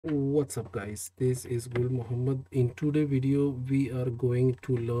What's up guys, this is Gul Muhammad. In today's video we are going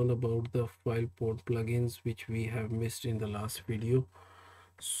to learn about the Filepond plugins which we have missed in the last video.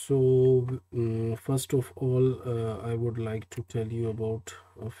 So first of all, I would like to tell you about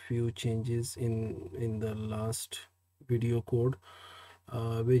a few changes in the last video code,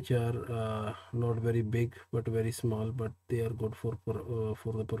 which are not very big but very small, but they are good for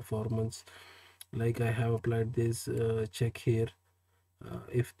the performance. Like I have applied this check here.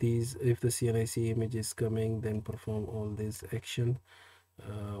 If the CNIC image is coming, then perform all this action.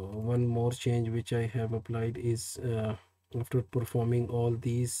 One more change which I have applied is, after performing all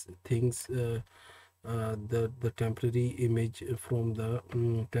these things, the temporary image from the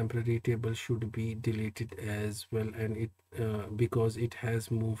temporary table should be deleted as well, and it because it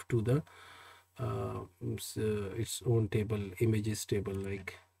has moved to the its own table, images table.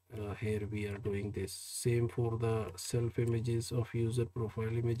 Like here we are doing this same for the self images of user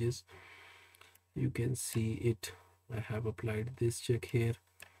profile images. You can see it. I have applied this check here,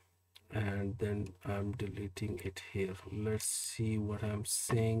 and then I'm deleting it here. Let's see what I'm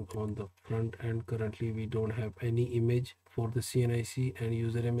saying on the front end. Currently we don't have any image for the CNIC and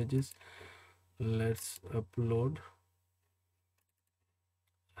user images. Let's upload,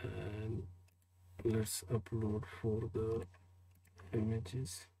 and let's upload for the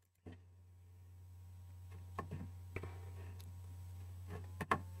images.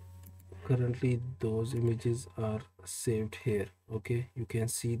 Currently those images are saved here. Okay, you can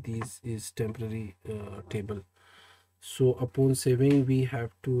see this is temporary table. So upon saving, we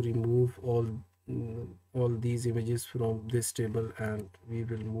have to remove all these images from this table, and we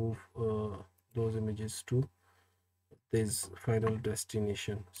will move those images to this final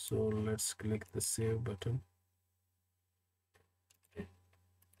destination. So let's click the save button.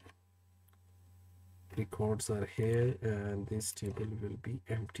 Records are here, and this table will be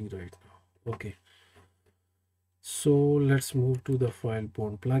empty right now. Okay, so let's move to the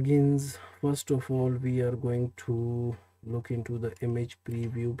Filepond plugins. First of all, we are going to look into the image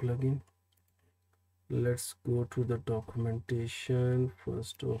preview plugin. Let's go to the documentation.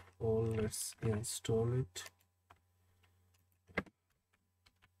 First of all, let's install it.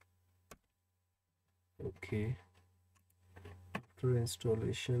 Okay, after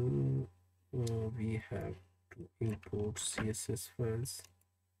installation, we have to import CSS files.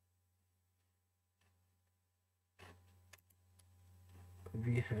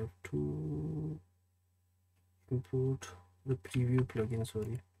 We have to import the preview plugin,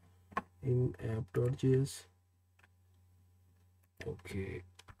 sorry, in app.js. Okay,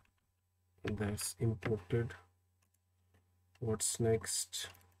 that's imported. What's next?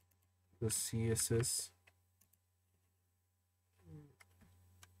 The CSS.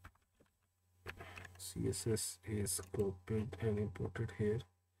 CSS is copied and imported here.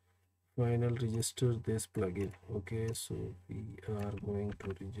 Final register this plugin. Okay, so we are going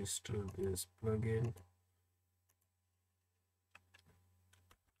to register this plugin.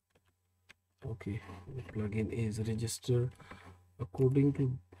 Okay, the plugin is registered according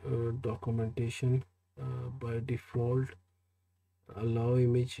to documentation. By default, allow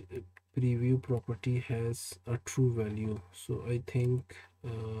image preview property has a true value. So I think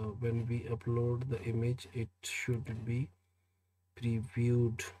when we upload the image, it should be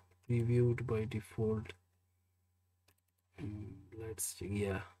previewed by default. Let's check.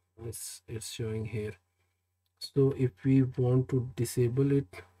 Yeah, it's showing here. So if we want to disable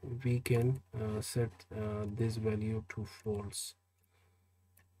it, we can set this value to false.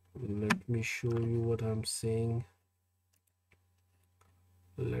 Let me show you what I'm saying.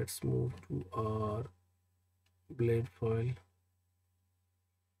 Let's move to our blade file.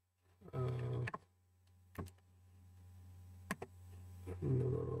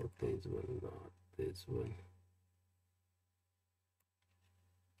 No, this one, not this one.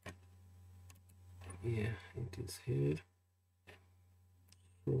 Yeah, it is here.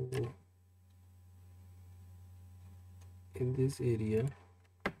 So in this area,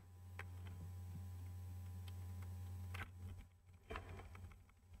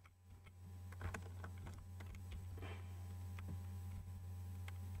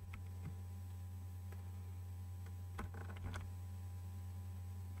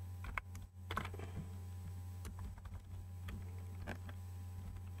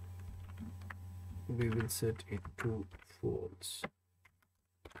 we will set it to false.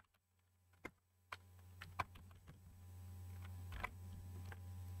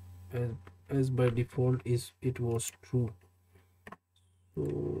 As by default is it was true,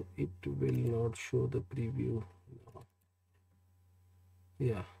 so it will not show the preview now.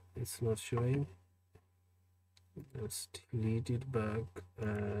 Yeah, it's not showing. Let's delete it back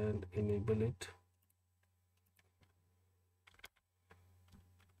and enable it.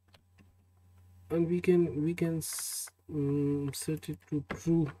 And we can set it to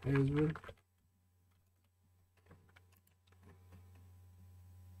true as well.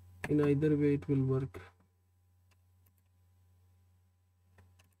 In either way it will work.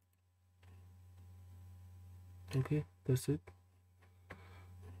 Okay, that's it.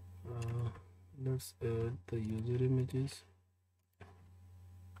 Let's add the user images.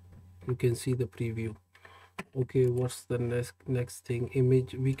 You can see the preview. Okay, what's the next thing?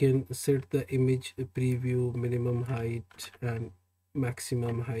 Image. We can set the image preview minimum height and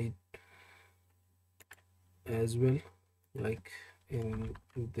maximum height as well, like in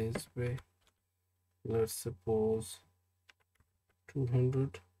this way. Let's suppose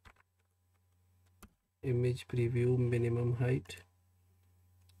 200 image preview minimum height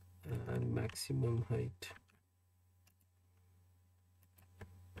and maximum height.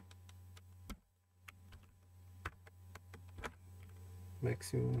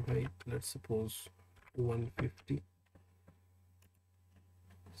 Maximum height, let's suppose 150.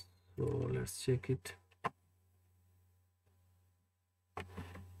 So let's check it.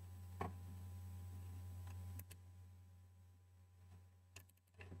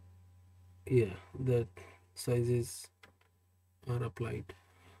 Yeah, that sizes are applied.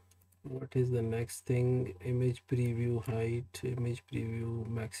 What is the next thing? Image preview height, image preview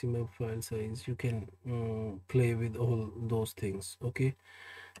maximum file size. You can play with all those things. Okay,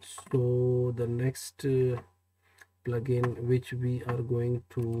 so the next plugin which we are going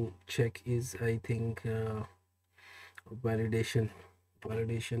to check is, I think, validation.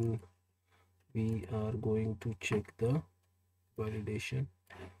 We are going to check the validation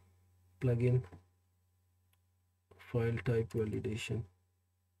plugin, file type validation.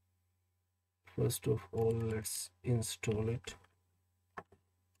 First of all, let's install it.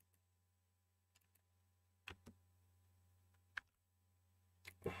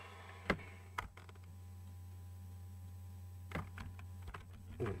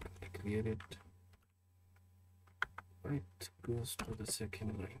 Clear it. It goes to the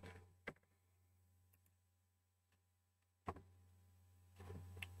second line.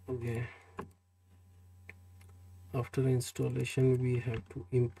 Okay, after installation we have to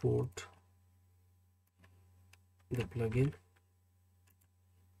import the plugin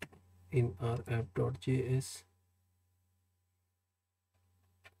in our app.js.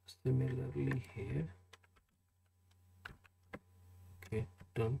 Similarly here. Okay,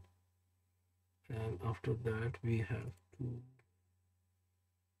 done. And after that we have to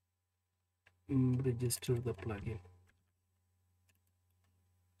register the plugin.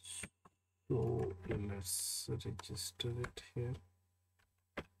 So let's register it here.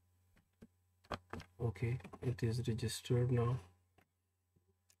 Okay, it is registered now.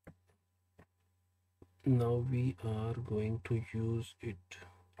 Now we are going to use it.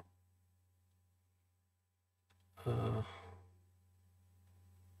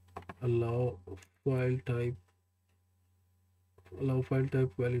 Allow file type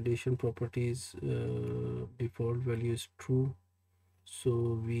validation properties. Default value is true,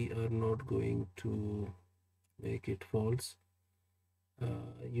 so we are not going to make it false.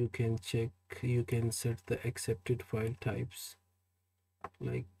 You can check, you can set the accepted file types,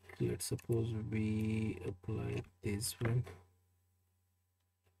 like let's suppose we apply this one.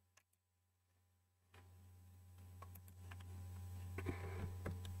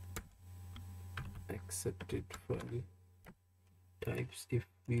 Accepted file types if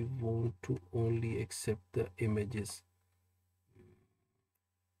we want to only accept the images.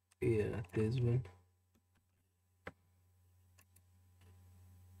 Yeah, this one.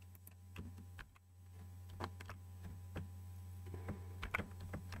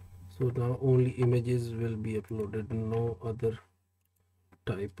 So now only images will be uploaded, no other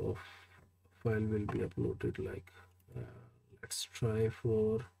type of file will be uploaded. Like let's try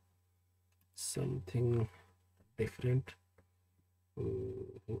for something different.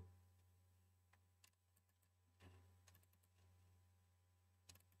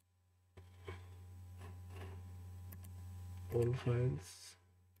 All files.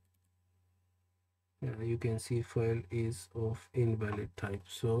 Yeah, you can see file is of invalid type,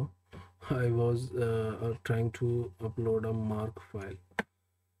 so I was trying to upload a mark file.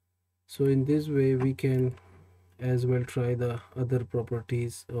 So in this way we can as well try the other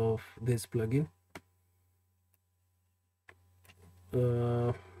properties of this plugin.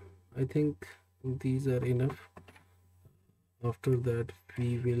 I think these are enough. After that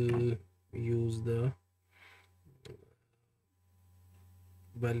we will use the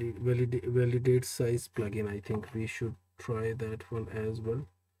validate size plugin. I think we should try that one as well.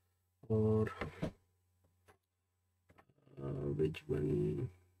 Or which one?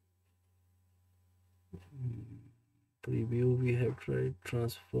 Preview, we have tried.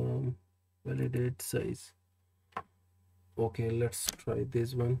 Transform, validate size. Okay, let's try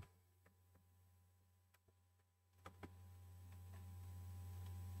this one.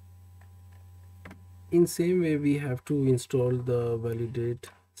 In same way, we have to install the validate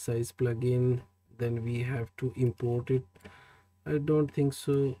size plugin, then we have to import it. I don't think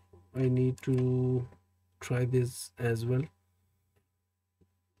so. I need to try this as well.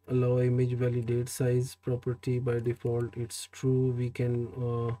 Allow image validate size property. By default it's true. We can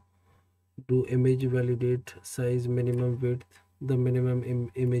do image validate size minimum width, the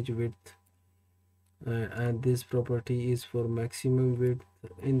minimum image width, and this property is for maximum width.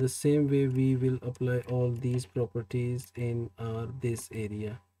 In the same way, we will apply all these properties in this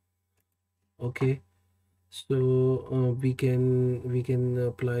area. Okay, so we can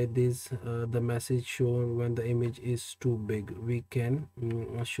apply this, the message shown when the image is too big. We can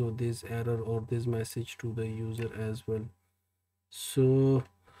show this error or this message to the user as well. So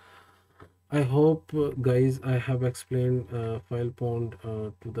I hope, guys, I have explained Filepond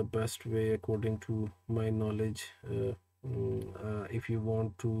to the best way according to my knowledge. If you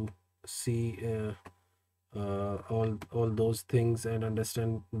want to see all those things and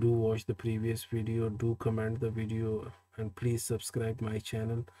understand, do watch the previous video, do comment the video, and please subscribe my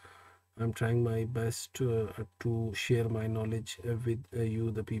channel. I'm trying my best to share my knowledge with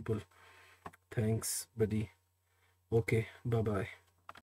you, the people. Thanks, buddy. Okay, bye bye.